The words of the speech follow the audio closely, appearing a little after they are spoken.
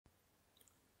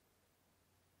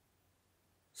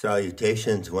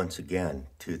Salutations once again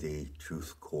to the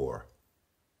Truth Core,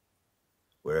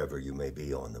 wherever you may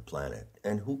be on the planet,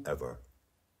 and whoever.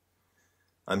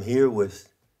 I'm here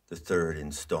with the third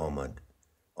installment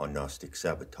on Gnostic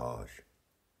Sabotage,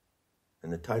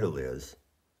 and the title is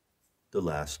The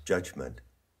Last Judgement,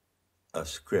 a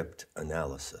Script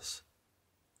Analysis.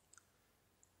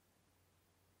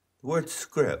 The word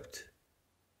script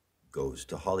goes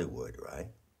to Hollywood, right?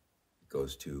 It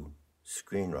goes to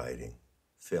screenwriting.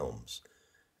 Films.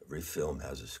 Every film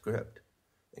has a script,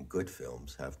 and good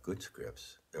films have good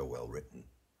scripts. They're well written.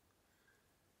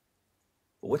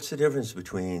 But what's the difference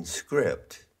between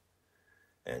script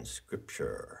and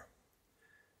scripture?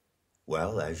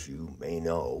 Well, as you may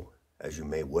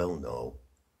well know,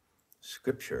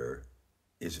 scripture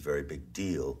is a very big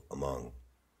deal among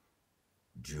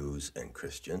Jews and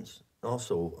Christians, and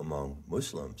also among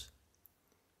Muslims.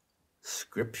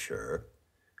 Scripture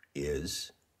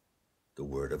is the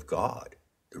Word of God,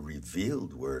 the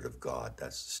revealed Word of God.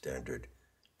 That's the standard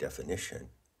definition.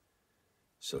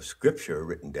 So Scripture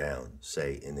written down,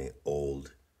 say, in the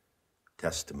Old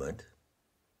Testament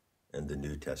and the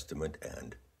New Testament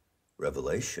and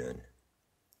Revelation,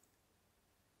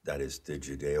 that is the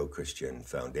Judeo-Christian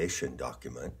foundation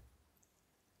document,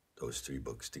 those three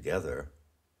books together.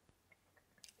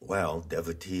 Well,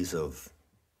 devotees of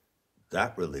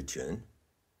that religion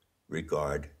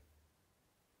regard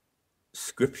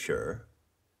Scripture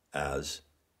as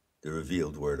the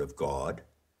revealed Word of God,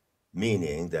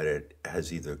 meaning that it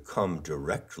has either come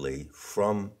directly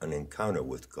from an encounter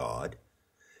with God,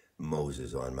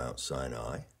 Moses on Mount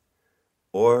Sinai,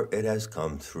 or it has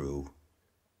come through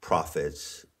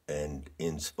prophets and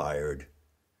inspired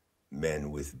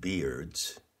men with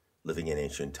beards living in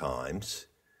ancient times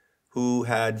who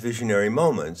had visionary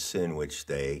moments in which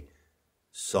they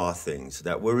saw things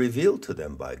that were revealed to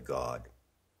them by God.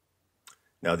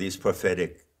 Now, these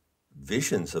prophetic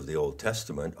visions of the Old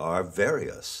Testament are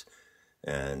various,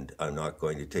 and I'm not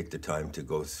going to take the time to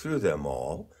go through them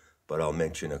all, but I'll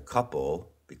mention a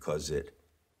couple because it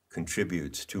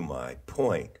contributes to my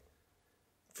point.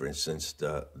 For instance,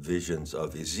 the visions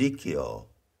of Ezekiel.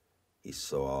 He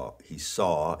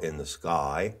saw in the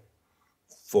sky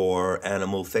 4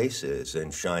 animal faces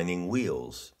and shining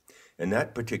wheels. And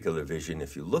that particular vision,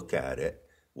 if you look at it,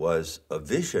 was a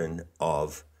vision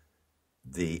of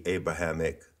the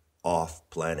Abrahamic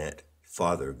off-planet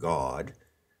Father God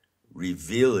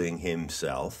revealing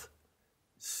himself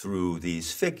through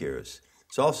these figures.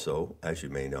 It's also, as you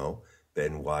may know,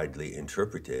 been widely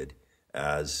interpreted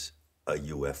as a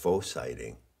UFO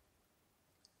sighting.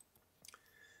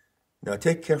 Now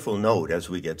take careful note as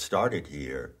we get started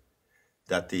here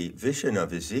that the vision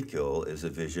of Ezekiel is a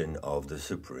vision of the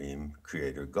supreme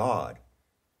creator God,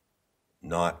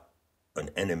 not an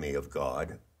enemy of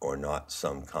God, or not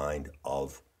some kind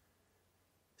of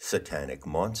satanic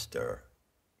monster.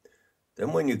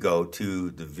 Then when you go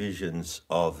to the visions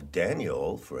of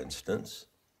Daniel, for instance,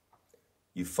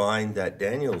 you find that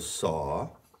Daniel saw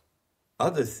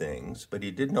other things, but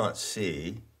he did not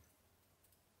see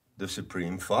the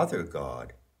Supreme Father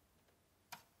God.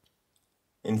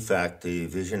 In fact, the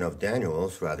vision of Daniel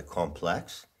is rather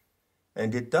complex,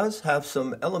 and it does have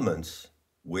some elements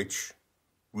which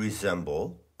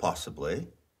resemble, possibly,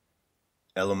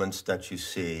 elements that you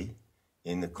see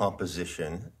in the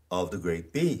composition of the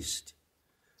great beast.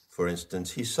 For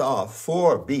instance, he saw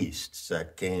 4 beasts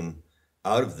that came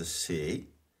out of the sea,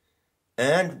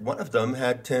 and one of them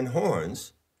had 10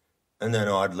 horns, and then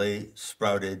oddly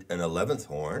sprouted an 11th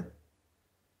horn.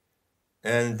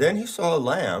 And then he saw a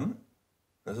lamb.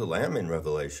 There's a lamb in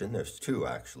Revelation. There's 2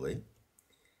 actually,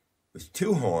 with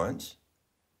 2 horns.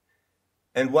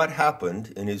 And what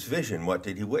happened in his vision? What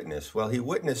did he witness? Well, he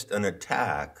witnessed an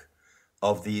attack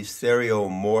of these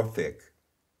theriomorphic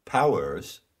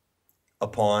powers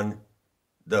upon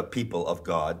the people of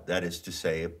God, that is to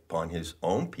say, upon his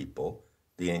own people,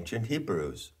 the ancient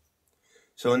Hebrews.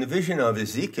 So in the vision of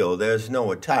Ezekiel, there's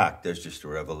no attack, there's just a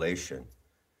revelation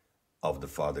of the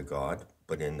Father God.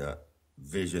 But in the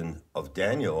vision of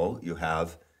Daniel, you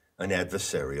have an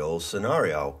adversarial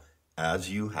scenario,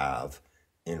 as you have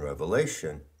in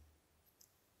Revelation.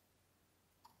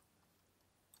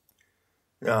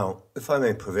 Now, if I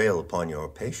may prevail upon your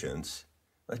patience,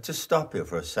 let's just stop here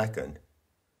for a second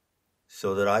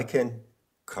so that I can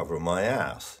cover my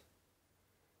ass.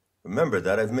 Remember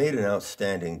that I've made an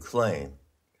outstanding claim.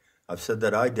 I've said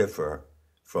that I differ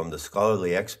from the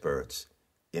scholarly experts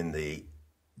in the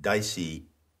dicey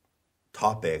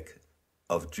topic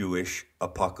of Jewish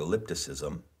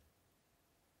apocalypticism.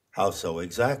 How so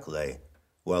exactly?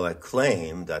 Well, I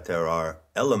claim that there are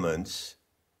elements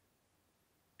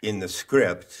in the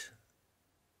script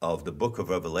of the book of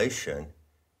Revelation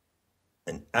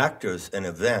and actors and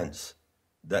events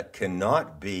that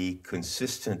cannot be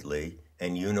consistently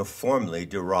and uniformly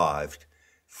derived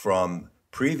from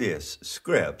previous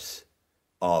scripts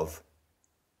of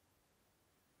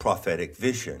prophetic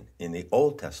vision in the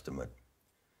Old Testament.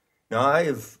 Now, I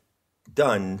have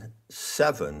done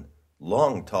 7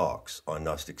 long talks on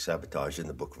Gnostic sabotage in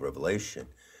the book of Revelation,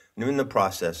 and I'm in the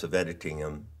process of editing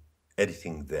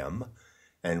them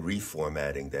and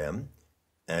reformatting them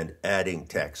and adding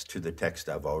text to the text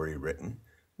I've already written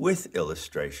with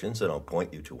illustrations, and I'll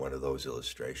point you to one of those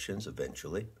illustrations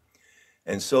eventually.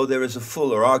 And so there is a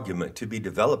fuller argument to be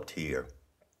developed here.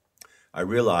 I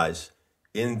realize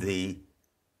in the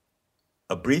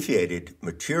abbreviated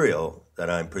material that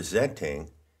I'm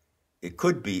presenting, it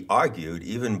could be argued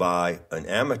even by an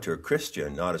amateur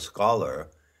Christian, not a scholar,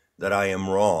 that I am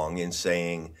wrong in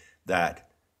saying that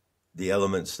the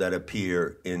elements that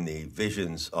appear in the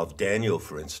visions of Daniel,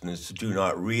 for instance, do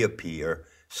not reappear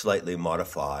slightly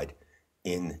modified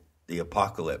in the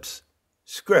Apocalypse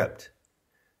script.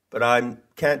 But I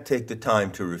can't take the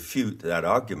time to refute that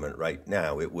argument right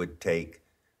now. It would take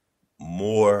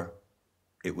more,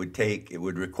 it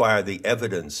would require the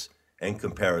evidence and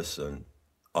comparison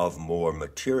of more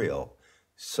material.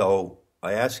 So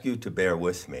I ask you to bear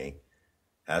with me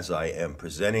as I am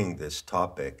presenting this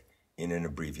topic in an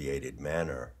abbreviated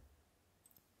manner.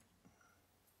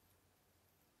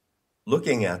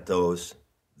 Looking at those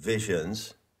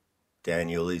visions,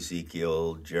 Daniel,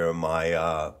 Ezekiel,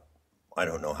 Jeremiah, I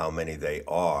don't know how many they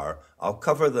are. I'll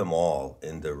cover them all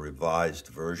in the revised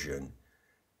version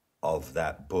of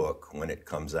that book when it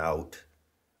comes out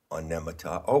on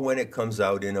Nematah or when it comes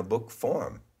out in a book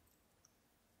form.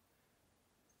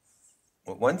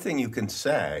 Well, one thing you can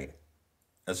say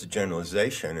as a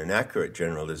generalization, an accurate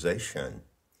generalization,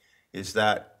 is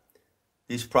that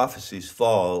these prophecies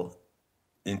fall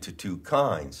into 2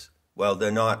 kinds. Well,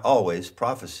 they're not always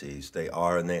prophecies. They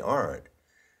are and they aren't.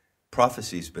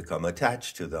 Prophecies become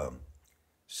attached to them.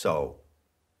 So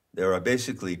there are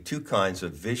basically 2 kinds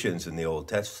of visions in the Old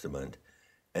Testament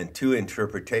and 2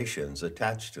 interpretations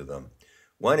attached to them.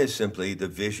 One is simply the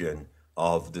vision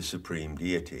of the supreme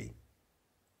deity,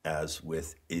 as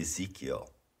with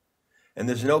Ezekiel. And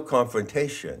there's no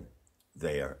confrontation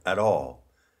there at all.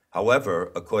 However,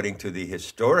 according to the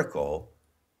historical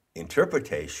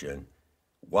interpretation,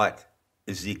 what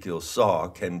Ezekiel saw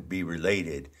can be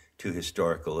related to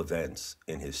historical events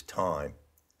in his time,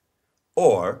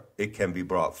 or it can be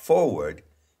brought forward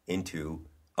into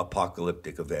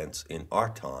apocalyptic events in our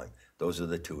time. Those are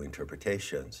the 2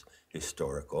 interpretations: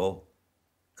 historical,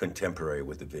 contemporary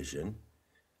with the vision,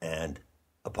 and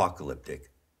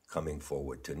apocalyptic, coming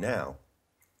forward to now.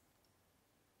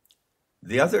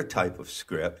 The other type of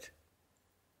script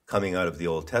coming out of the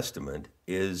Old Testament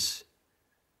is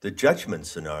the judgment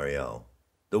scenario,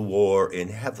 the war in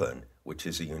heaven, which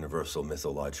is a universal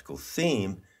mythological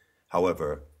theme.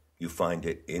 However, you find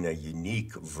it in a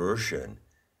unique version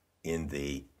in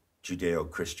the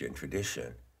Judeo-Christian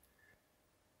tradition.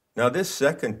 Now, this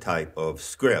second type of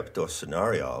script or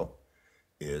scenario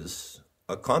is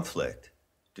a conflict,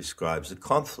 describes a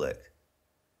conflict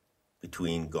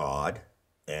between God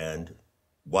and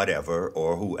whatever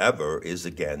or whoever is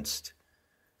against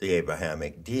the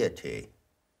Abrahamic deity.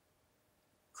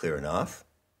 Clear enough?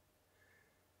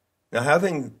 Now,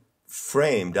 having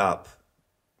framed up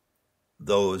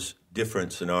those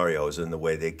different scenarios in the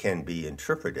way they can be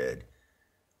interpreted,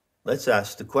 let's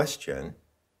ask the question,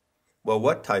 well,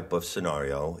 what type of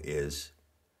scenario is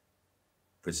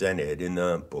presented in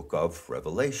the book of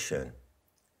Revelation?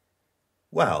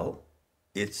 Well,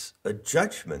 it's a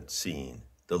judgment scene,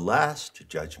 the Last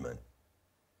Judgement.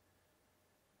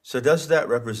 So does that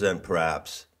represent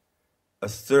perhaps a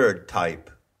third type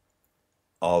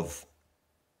of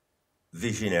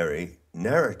visionary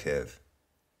narrative?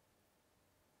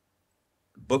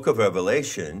 The book of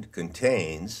Revelation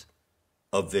contains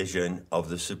a vision of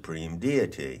the supreme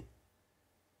deity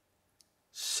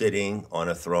sitting on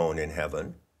a throne in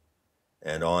heaven,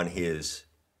 and on his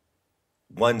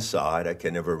one side, I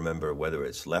can never remember whether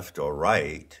it's left or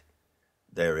right,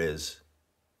 there is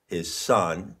his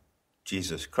son,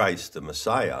 Jesus Christ, the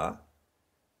Messiah.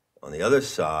 On the other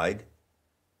side,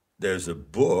 there's a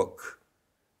book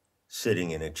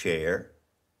sitting in a chair.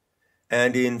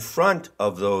 And in front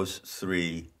of those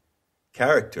 3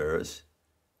 characters,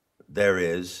 there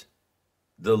is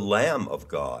the Lamb of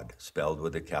God, spelled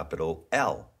with a capital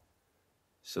L.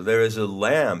 So there is a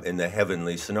lamb in the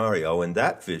heavenly scenario, and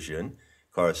that vision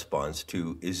corresponds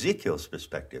to Ezekiel's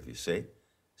perspective, you see,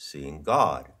 seeing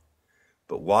God.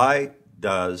 But why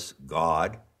does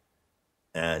God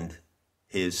and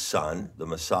his Son, the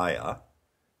Messiah,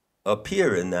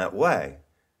 appear in that way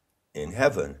in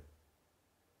heaven?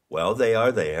 Well, they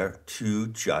are there to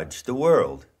judge the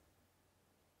world.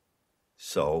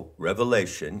 So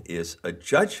Revelation is a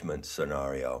judgment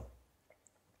scenario,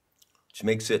 which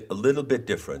makes it a little bit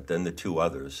different than the two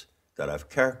others that I've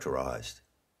characterized.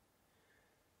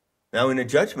 Now, in a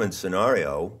judgment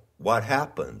scenario, what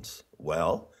happens?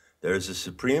 Well, there's a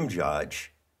supreme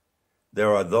judge.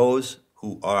 There are those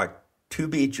who are to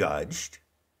be judged,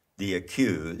 the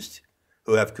accused,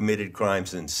 who have committed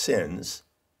crimes and sins.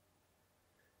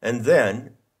 And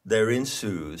then there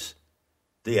ensues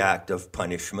the act of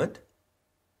punishment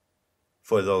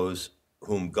for those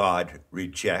whom God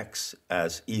rejects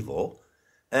as evil,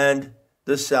 and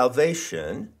the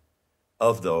salvation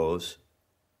of those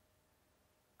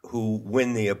who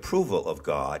win the approval of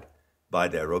God by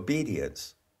their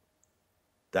obedience.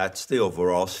 That's the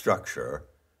overall structure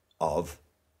of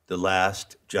the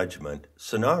Last Judgment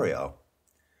scenario.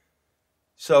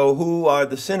 So who are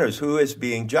the sinners? Who is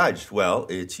being judged? Well,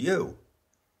 it's you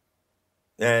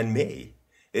and me.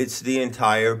 It's the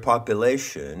entire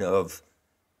population of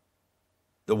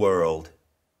the world.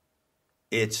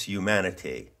 It's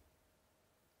humanity,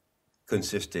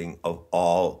 consisting of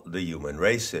all the human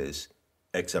races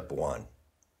except one.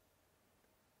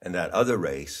 And that other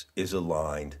race is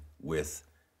aligned with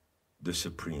the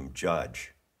supreme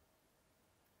judge.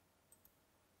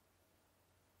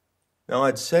 Now,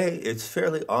 I'd say it's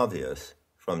fairly obvious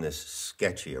from this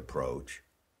sketchy approach,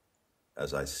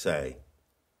 as I say,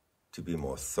 to be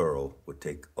more thorough would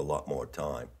take a lot more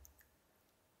time.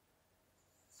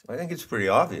 I think it's pretty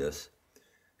obvious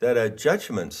that a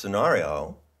judgment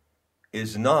scenario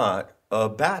is not a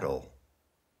battle.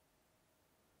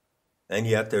 And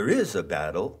yet there is a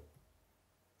battle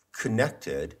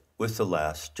connected with the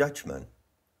Last Judgment.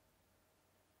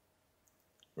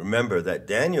 Remember that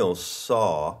Daniel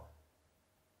saw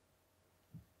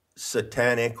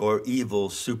satanic or evil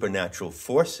supernatural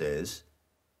forces,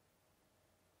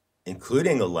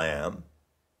 including a lamb,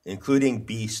 including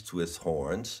beasts with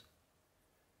horns,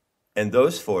 and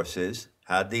those forces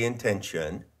had the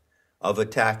intention of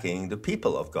attacking the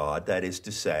people of God, that is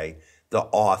to say, the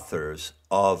authors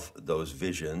of those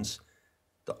visions,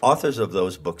 the authors of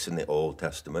those books in the Old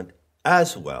Testament,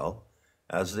 as well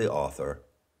as the author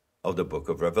of the book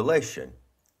of Revelation,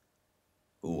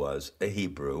 who was a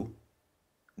Hebrew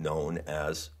known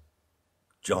as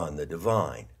John the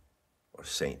Divine, or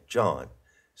Saint John.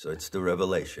 So it's the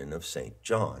revelation of Saint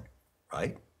John,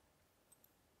 right?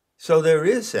 So there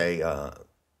is a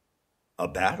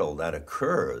battle that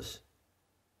occurs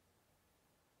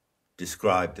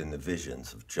described in the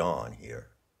visions of John here.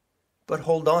 But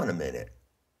hold on a minute.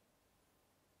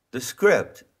 The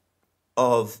script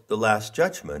of the Last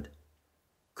Judgment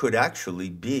could actually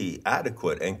be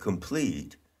adequate and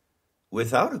complete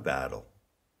without a battle.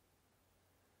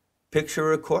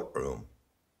 Picture a courtroom,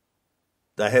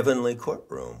 the heavenly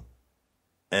courtroom,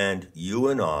 and you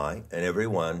and I and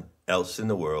everyone else in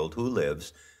the world who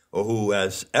lives or who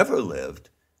has ever lived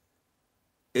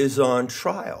is on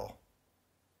trial.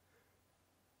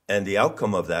 And the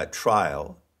outcome of that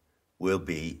trial will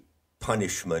be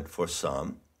punishment for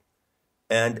some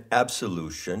and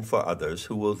absolution for others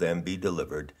who will then be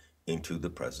delivered into the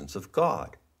presence of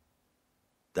God.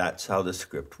 That's how the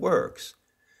script works.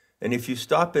 And if you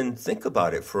stop and think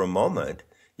about it for a moment,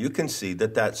 you can see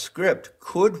that that script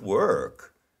could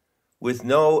work with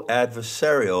no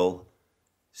adversarial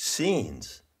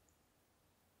scenes.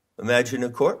 Imagine a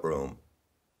courtroom.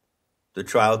 The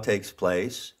trial takes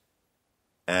place,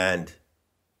 and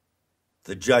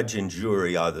the judge and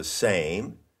jury are the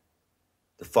same.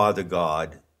 The Father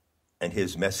God and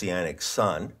his Messianic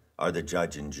Son are the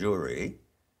judge and jury.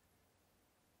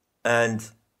 And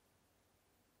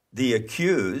the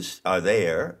accused are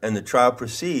there, and the trial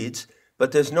proceeds,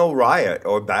 but there's no riot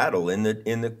or battle in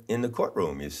the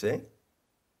courtroom, you see?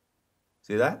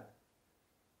 See that?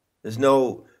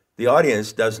 The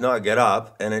audience does not get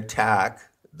up and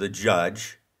attack the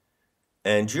judge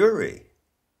and jury.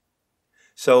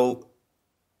 So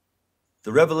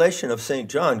the revelation of St.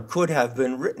 John could have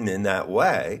been written in that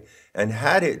way, and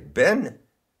had it been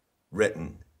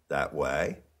written that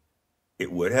way,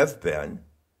 it would have been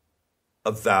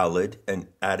a valid and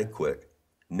adequate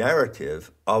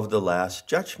narrative of the Last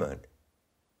Judgment.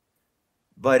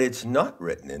 But it's not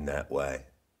written in that way.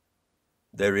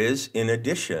 There is, in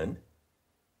addition,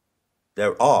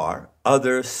 there are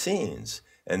other scenes,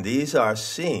 and these are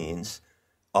scenes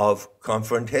of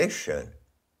confrontation.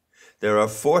 There are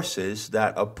forces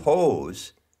that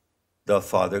oppose the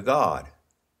Father God.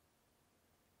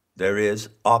 There is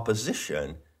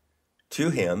opposition to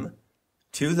him,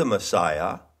 to the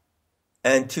Messiah,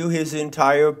 and to his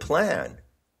entire plan.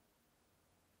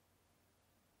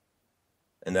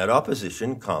 And that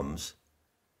opposition comes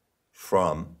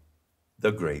from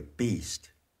the great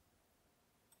beast.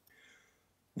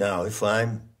 Now, if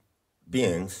I'm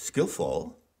being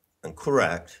skillful and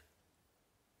correct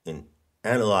in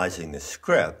analyzing the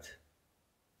script,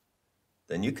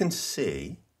 then you can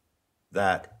see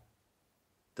that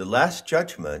the Last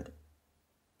Judgment,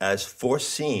 as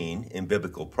foreseen in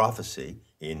biblical prophecy,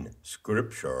 in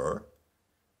Scripture,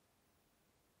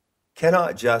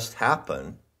 cannot just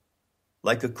happen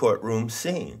like a courtroom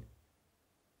scene.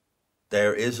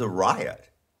 There is a riot.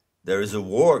 There is a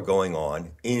war going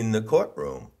on in the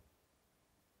courtroom.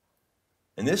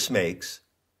 And this makes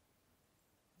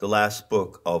the last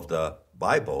book of the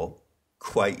Bible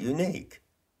quite unique.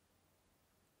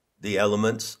 The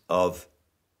elements of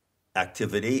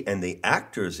activity and the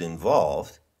actors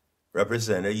involved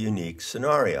represent a unique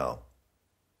scenario.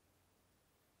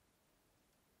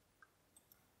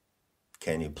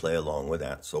 Can you play along with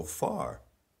that so far?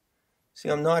 See,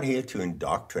 I'm not here to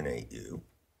indoctrinate you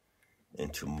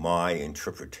into my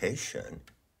interpretation.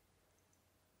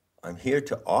 I'm here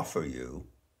to offer you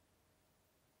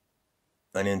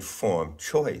an informed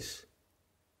choice.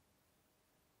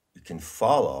 You can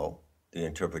follow the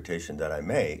interpretation that I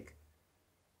make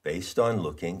based on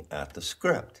looking at the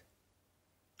script,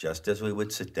 just as we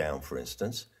would sit down, for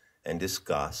instance, and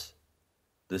discuss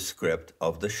the script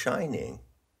of The Shining,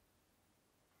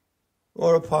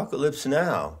 or Apocalypse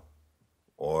Now,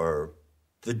 or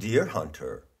The Deer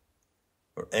Hunter,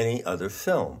 or any other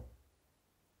film.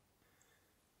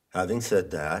 Having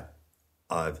said that,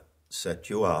 I've set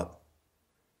you up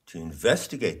to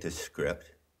investigate this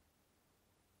script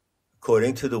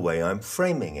according to the way I'm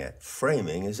framing it.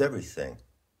 Framing is everything.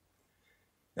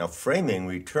 Now, framing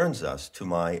returns us to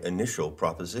my initial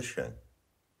proposition.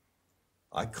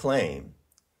 I claim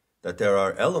that there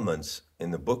are elements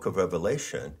in the book of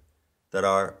Revelation that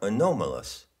are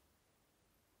anomalous.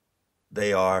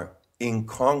 They are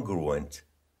incongruent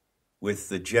with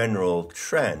the general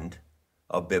trend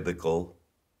of biblical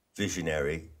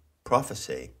visionary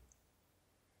prophecy.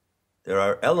 There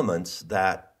are elements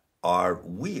that are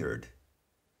weird,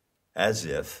 as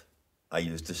if, I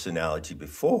used this analogy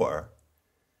before,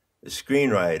 the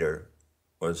screenwriter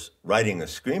was writing a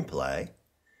screenplay,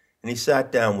 and he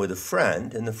sat down with a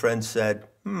friend, and the friend said,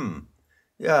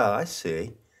 yeah, I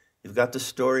see. You've got the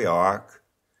story arc,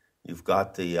 you've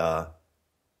got the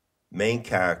main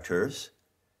characters,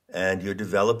 and you're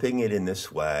developing it in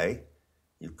this way.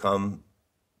 You've come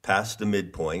past the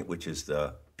midpoint, which is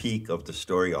the peak of the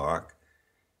story arc.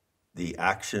 The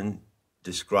action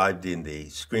described in the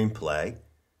screenplay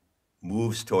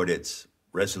moves toward its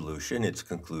resolution, its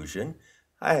conclusion.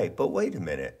 Hey, but wait a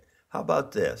minute. How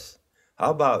about this?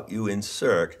 How about you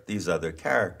insert these other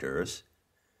characters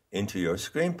into your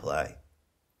screenplay?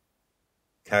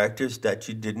 Characters that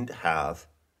you didn't have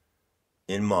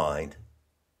in mind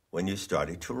when you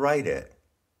started to write it.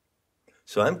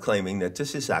 So I'm claiming that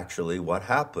this is actually what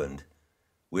happened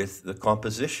with the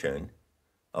composition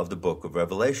of the book of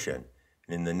Revelation.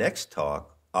 And in the next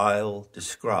talk, I'll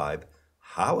describe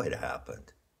how it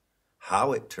happened,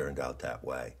 how it turned out that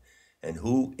way, and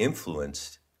who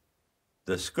influenced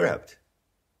the script,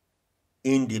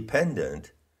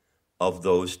 independent of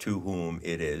those to whom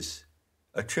it is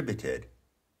attributed.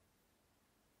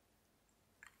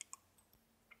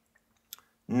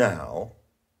 Now,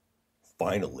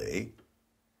 finally,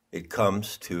 it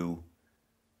comes to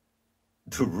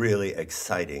the really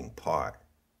exciting part.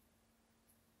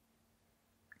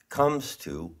 It comes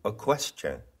to a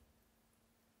question.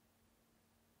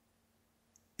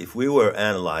 If we were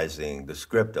analyzing the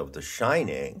script of The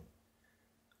Shining,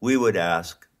 we would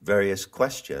ask various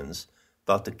questions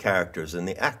about the characters and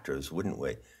the actors, wouldn't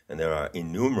we? And there are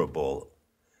innumerable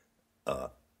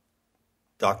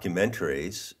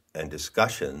documentaries and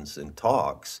discussions and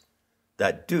talks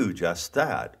that do just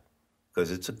that, because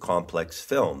it's a complex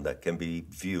film that can be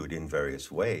viewed in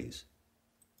various ways.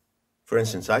 For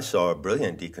instance, I saw a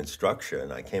brilliant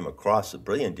deconstruction. I came across a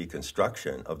brilliant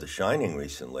deconstruction of The Shining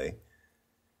recently,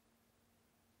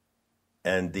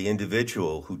 and the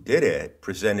individual who did it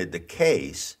presented the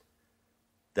case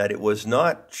that it was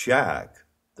not Jack,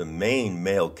 the main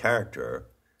male character,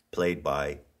 played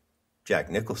by Jack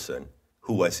Nicholson,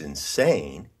 who was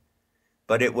insane,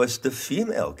 but it was the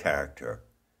female character,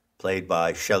 played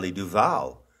by Shelley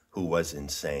Duvall, who was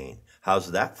insane.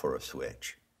 How's that for a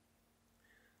switch?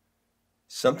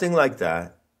 Something like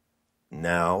that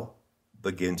now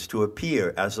begins to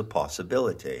appear as a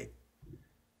possibility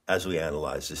as we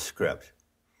analyze the script.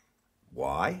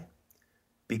 Why?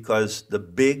 because the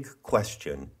big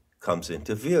question comes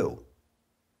into view.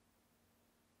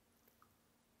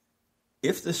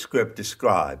 If the script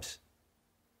describes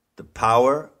the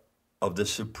power of the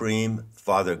Supreme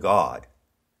Father God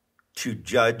to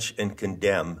judge and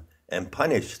condemn and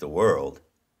punish the world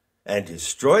and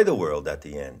destroy the world at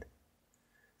the end,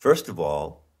 first of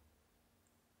all,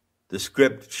 the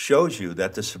script shows you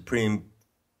that the Supreme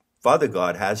Father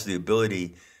God has the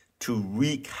ability to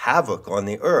wreak havoc on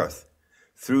the earth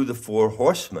through the four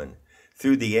horsemen,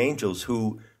 through the angels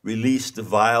who release the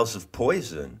vials of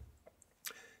poison.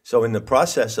 So in the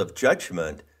process of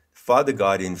judgment, Father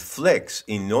God inflicts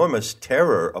enormous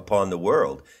terror upon the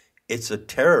world. It's a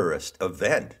terrorist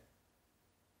event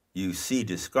you see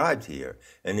described here.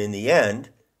 And in the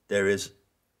end, there is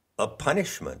a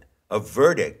punishment, a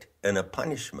verdict and a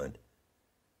punishment.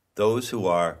 Those who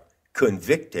are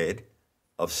convicted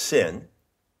of sin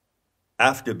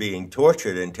after being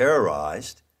tortured and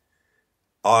terrorized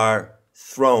are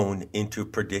thrown into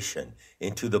perdition,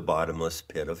 into the bottomless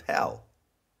pit of hell.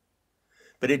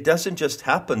 But it doesn't just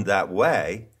happen that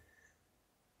way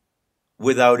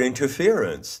without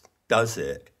interference, does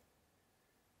it?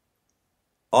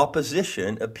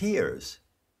 Opposition appears.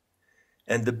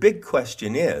 And the big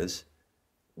question is,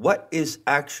 what is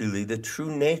actually the true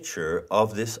nature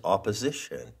of this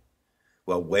opposition?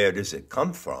 Well, where does it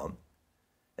come from?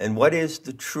 And what is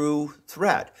the true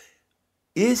threat?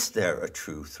 Is there a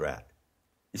true threat?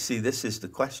 You see, this is the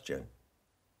question.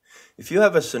 If you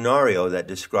have a scenario that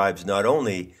describes not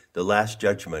only the Last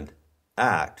Judgment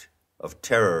act of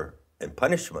terror and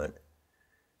punishment,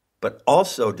 but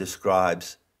also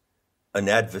describes an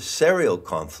adversarial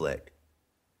conflict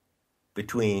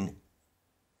between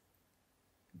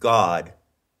God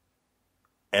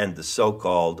and the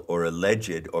so-called or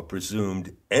alleged or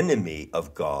presumed enemy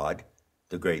of God,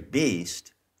 the great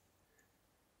beast,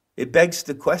 it begs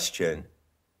the question,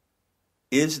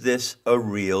 is this a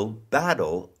real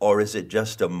battle or is it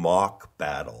just a mock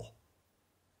battle?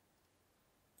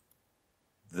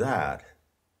 That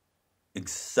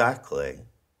exactly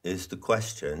is the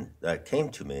question that came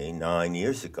to me 9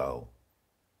 years ago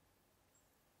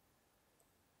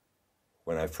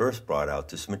when I first brought out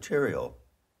this material.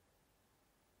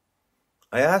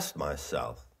 I asked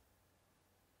myself,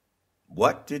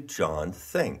 what did John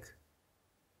think?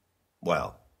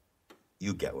 Well,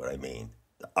 you get what I mean,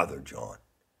 the other John.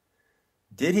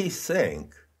 Did he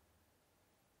think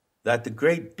that the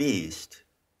great beast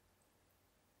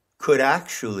could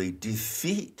actually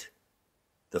defeat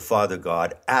the Father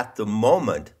God at the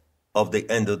moment of the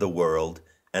end of the world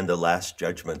and the Last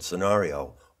Judgment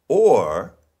scenario?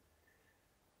 Or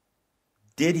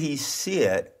did he see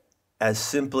it as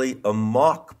simply a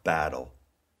mock battle?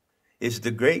 Is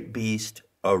the great beast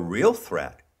a real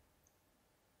threat?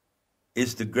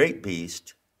 Is the great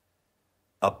beast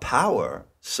a power,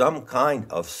 some kind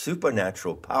of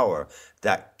supernatural power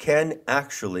that can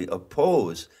actually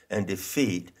oppose and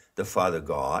defeat the Father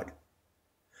God?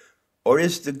 Or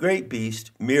is the great beast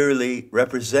merely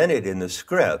represented in the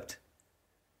script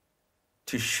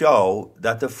to show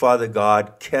that the Father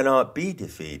God cannot be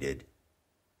defeated?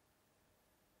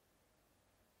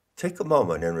 Take a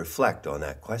moment and reflect on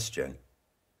that question.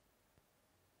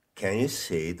 Can you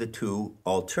see the two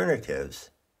alternatives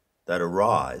that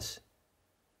arise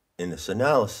in this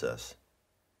analysis?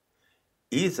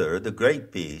 Either the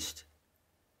great beast,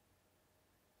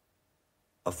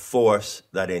 a force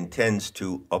that intends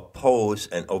to oppose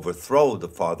and overthrow the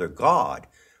Father God,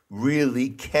 really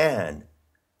can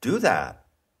do that,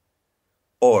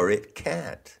 or it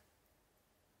can't.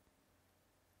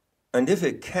 And if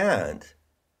it can't,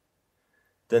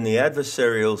 then the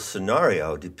adversarial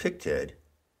scenario depicted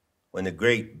when the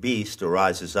great beast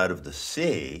arises out of the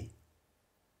sea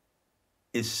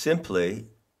is simply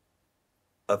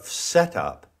a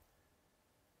setup,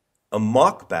 a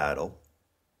mock battle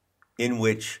in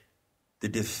which the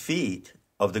defeat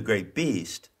of the great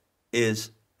beast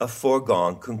is a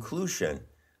foregone conclusion,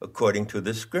 according to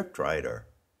the scriptwriter.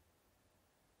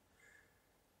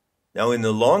 Now, in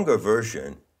the longer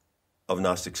version of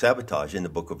Gnostic Sabotage in the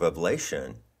book of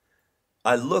Revelation,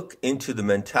 I look into the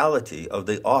mentality of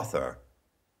the author,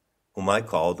 whom I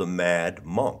call the mad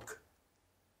monk.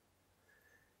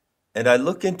 And I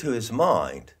look into his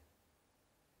mind,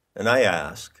 and I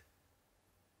ask,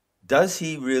 does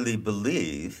he really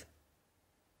believe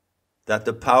that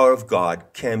the power of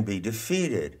God can be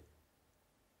defeated?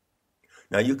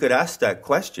 Now, you could ask that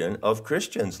question of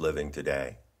Christians living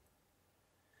today.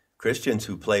 Christians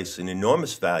who place an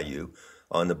enormous value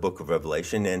on the book of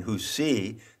Revelation and who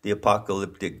see the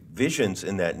apocalyptic visions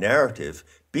in that narrative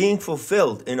being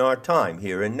fulfilled in our time,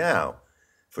 here and now.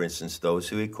 For instance, those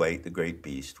who equate the great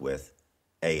beast with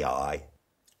AI,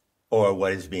 or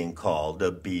what is being called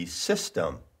the beast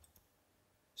system.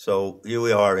 So here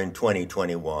we are in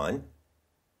 2021,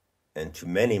 and to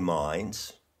many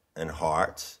minds and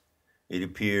hearts, it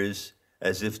appears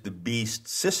as if the beast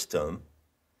system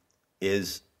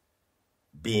is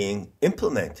being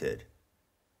implemented.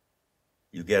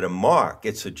 You get a mark.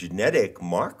 It's a genetic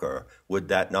marker. Would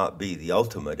that not be the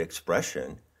ultimate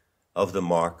expression of the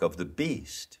mark of the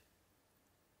beast?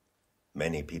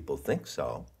 Many people think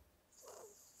so.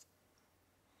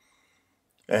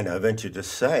 And I venture to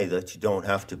say that you don't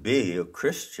have to be a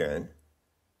Christian,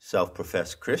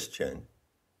 self-professed Christian,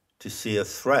 to see a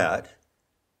threat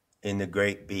in the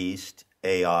great beast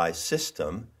AI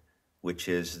system, which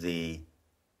is the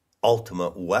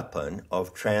ultimate weapon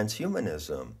of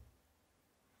transhumanism.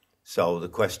 So the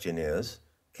question is,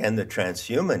 can the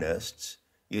transhumanists,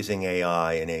 using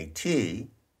AI and AT,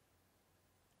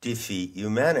 defeat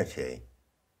humanity?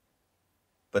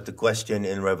 But the question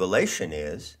in Revelation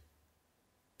is,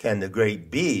 can the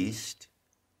great beast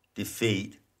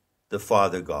defeat the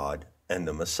Father God and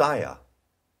the Messiah?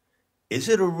 Is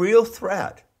it a real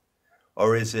threat,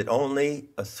 or is it only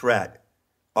a threat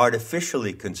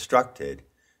artificially constructed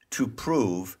to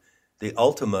prove the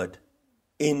ultimate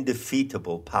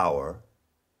indefeatable power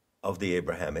of the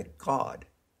Abrahamic God?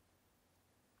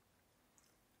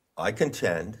 I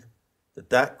contend that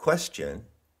that question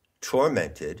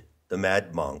tormented the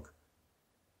mad monk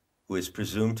who is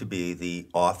presumed to be the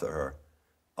author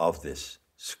of this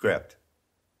script.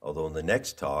 Although in the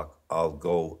next talk, I'll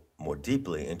go more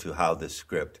deeply into how this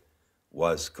script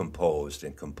was composed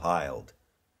and compiled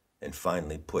and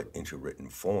finally put into written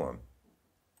form.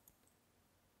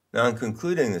 Now, in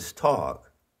concluding this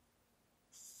talk,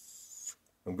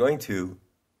 I'm going to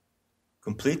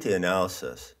complete the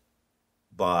analysis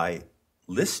by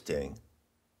listing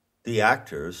the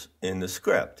actors in the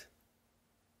script,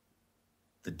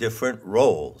 the different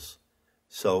roles.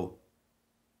 So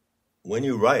when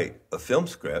you write a film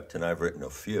script, and I've written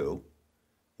a few,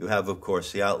 you have, of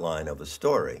course, the outline of a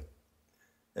story.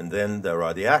 And then there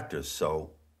are the actors.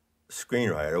 So a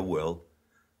screenwriter will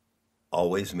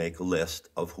always make a list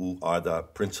of who are the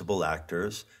principal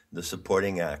actors, the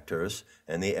supporting actors,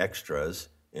 and the extras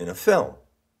in a film.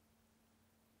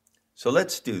 So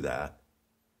let's do that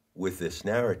with this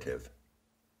narrative.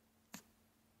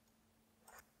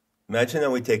 Imagine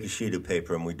that we take a sheet of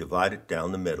paper and we divide it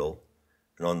down the middle,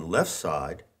 and on the left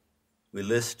side, we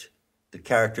list the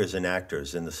characters and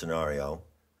actors in the scenario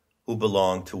who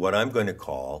belong to what I'm going to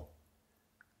call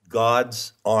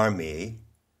God's army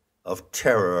of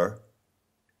terror,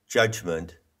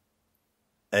 judgment,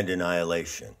 and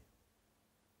annihilation.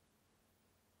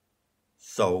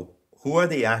 So, who are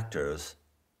the actors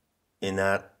in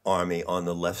that army on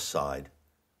the left side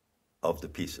of the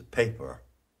piece of paper?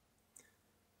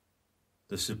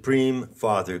 The Supreme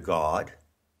Father God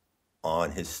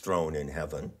on his throne in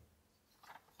heaven,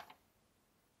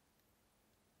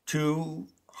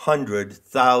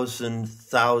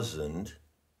 200,000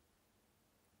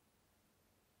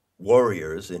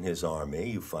 warriors in his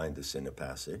army. You find this in a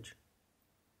passage.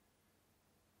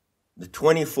 The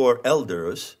 24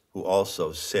 elders who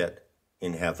also sit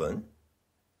in heaven.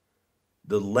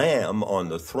 The Lamb on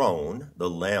the throne, the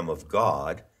Lamb of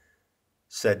God,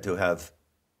 said to have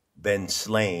been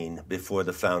slain before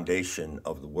the foundation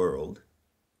of the world.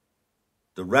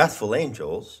 The wrathful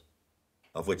angels,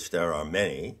 of which there are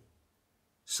many,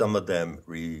 some of them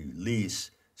release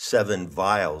 7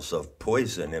 vials of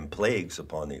poison and plagues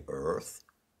upon the earth.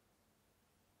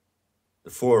 The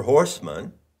 4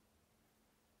 horsemen,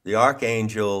 the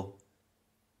archangel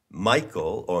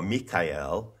Michael, or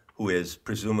Michael, who is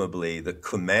presumably the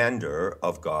commander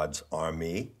of God's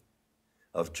army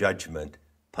of judgment,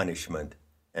 punishment,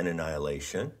 and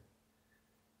annihilation,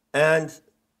 and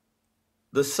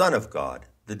the Son of God,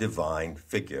 the divine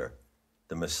figure,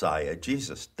 the Messiah,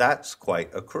 Jesus. That's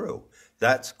quite a crew.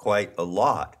 That's quite a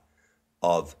lot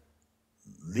of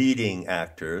leading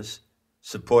actors,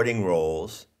 supporting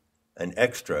roles, and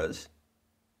extras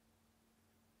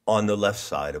on the left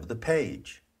side of the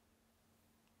page.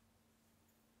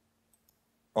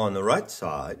 On the right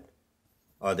side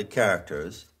are the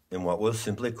characters in what we'll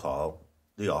simply call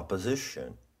the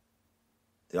opposition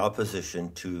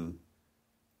to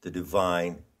the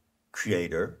divine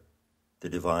creator, the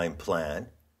divine plan,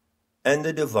 and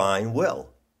the divine will.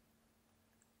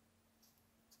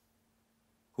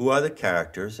 Who are the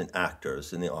characters and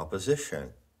actors in the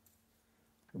opposition?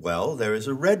 Well, there is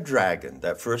a red dragon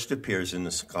that first appears in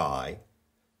the sky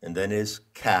and then is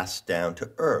cast down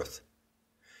to earth.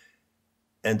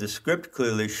 And the script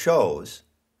clearly shows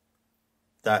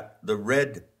that the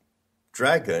red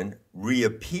dragon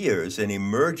reappears and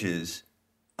emerges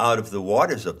out of the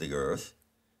waters of the earth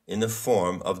in the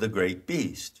form of the great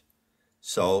beast.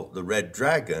 So the red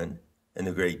dragon and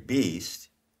the great beast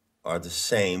are the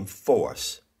same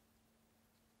force.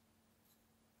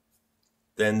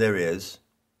 Then there is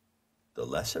the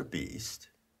lesser beast.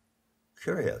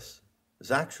 Curious,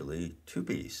 there's actually two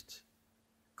beasts,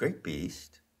 great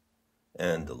beast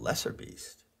and the lesser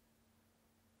beast.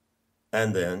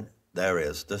 And then there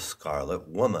is the scarlet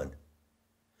woman.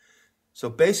 So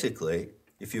basically,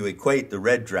 if you equate the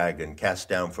red dragon cast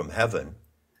down from heaven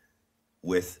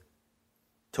with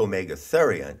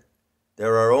Tomegatherion,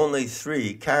 there are only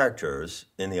three characters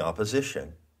in the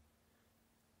opposition.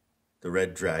 The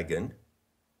red dragon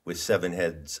with 7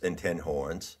 heads and 10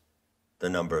 horns, the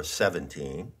number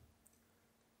 17.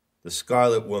 The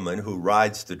scarlet woman who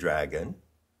rides the dragon,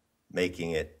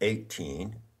 making it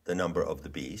 18, the number of the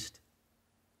beast.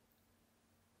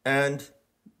 And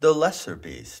the lesser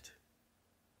beast.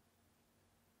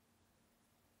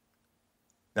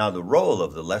 Now the role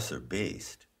of the lesser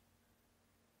beast,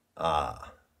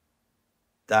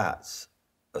 that's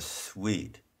a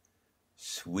sweet,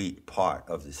 sweet part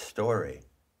of the story.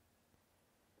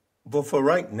 But for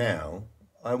right now,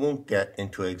 I won't get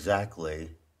into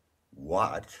exactly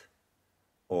what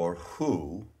or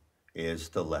who is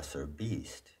the lesser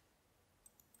beast.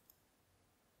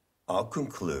 I'll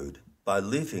conclude by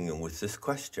leaving you with this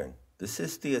question. This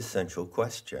is the essential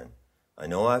question. I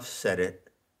know I've said it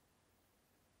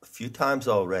a few times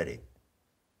already.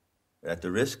 At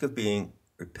the risk of being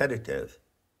repetitive,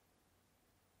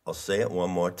 I'll say it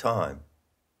one more time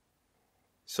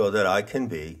so that I can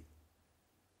be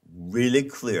really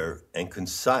clear and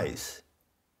concise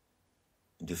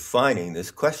in defining this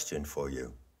question for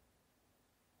you.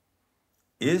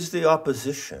 Is the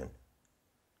opposition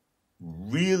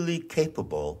really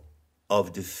capable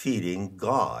of defeating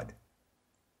God?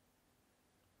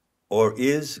 Or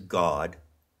is God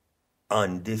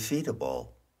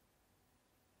undefeatable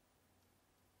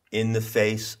in the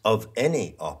face of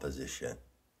any opposition?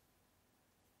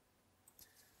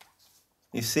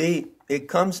 You see, it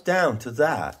comes down to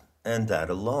that and that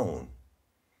alone.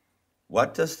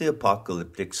 What does the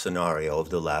apocalyptic scenario of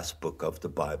the last book of the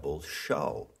Bible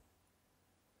show?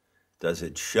 Does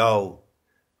it show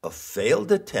a failed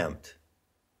attempt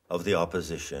of the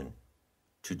opposition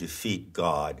to defeat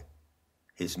God,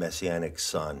 his messianic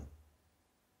son,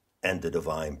 and the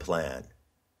divine plan?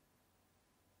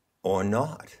 Or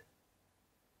not?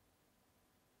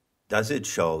 Does it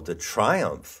show the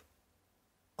triumph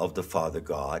of the Father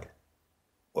God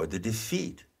or the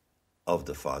defeat of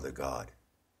the Father God?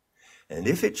 And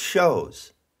if it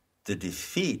shows the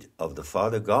defeat of the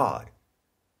Father God,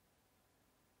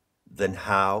 then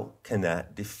how can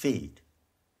that defeat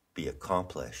be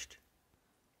accomplished?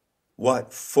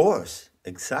 What force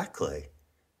exactly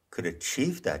could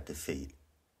achieve that defeat?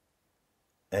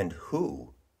 And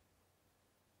who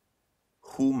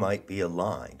might be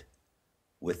aligned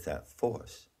with that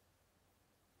force?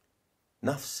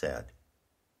 Enough said,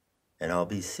 and I'll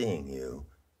be seeing you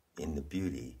in the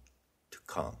beauty to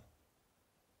come.